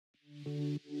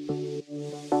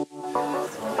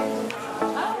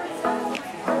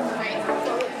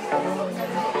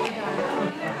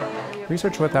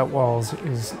Research Without Walls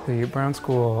is the Brown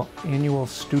School annual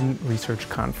student research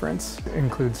conference. It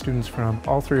includes students from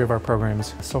all three of our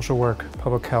programs: social work,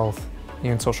 public health,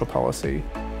 and social policy.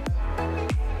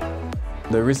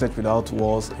 The Research Without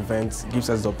Walls event gives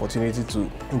us the opportunity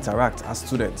to interact as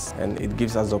students, and it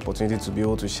gives us the opportunity to be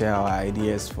able to share our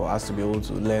ideas, for us to be able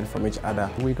to learn from each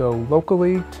other. We go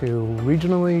locally to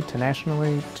regionally to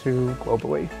nationally to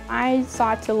globally. I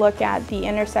sought to look at the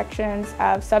intersections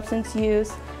of substance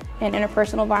use and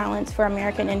interpersonal violence for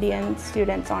American Indian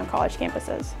students on college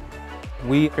campuses.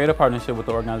 We created a partnership with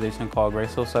an organization called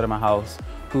Graceful Set in My House,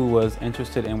 who was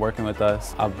interested in working with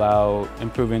us about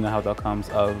improving the health outcomes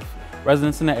of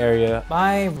residents in the area.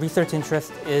 My research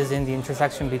interest is in the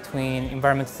intersection between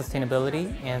environmental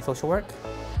sustainability and social work.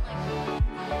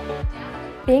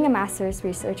 Being a master's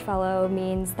research fellow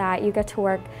means that you get to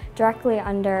work directly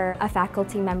under a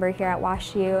faculty member here at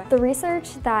WashU. The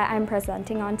research that I'm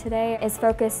presenting on today is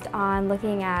focused on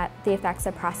looking at the effects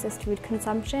of processed food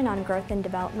consumption on growth and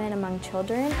development among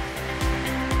children.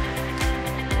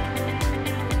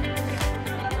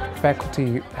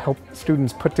 Faculty help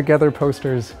students put together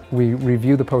posters. We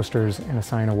review the posters and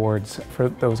assign awards for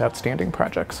those outstanding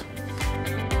projects.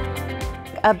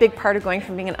 A big part of going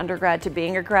from being an undergrad to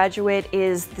being a graduate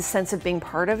is the sense of being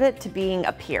part of it, to being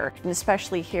a peer. And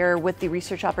especially here with the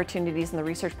research opportunities and the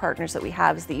research partners that we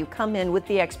have, is that you come in with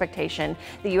the expectation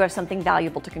that you have something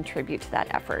valuable to contribute to that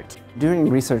effort.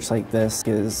 Doing research like this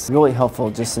is really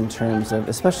helpful just in terms of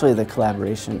especially the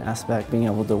collaboration aspect, being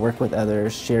able to work with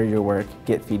others, share your work,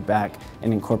 get feedback,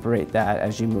 and incorporate that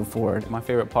as you move forward. My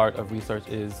favorite part of research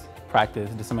is practice,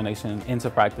 dissemination into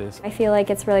practice. I feel like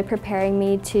it's really preparing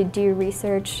me to do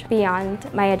research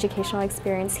beyond my educational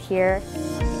experience here.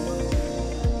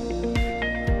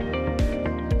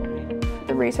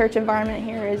 The research environment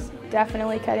here is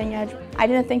definitely cutting edge. I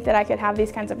didn't think that I could have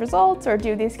these kinds of results or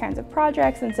do these kinds of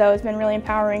projects, and so it's been really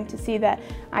empowering to see that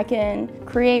I can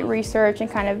create research and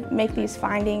kind of make these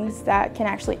findings that can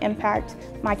actually impact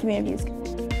my communities.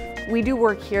 We do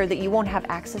work here that you won't have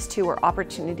access to or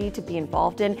opportunity to be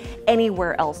involved in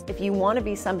anywhere else. If you want to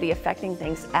be somebody affecting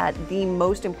things at the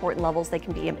most important levels they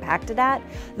can be impacted at,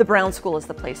 the Brown School is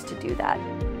the place to do that.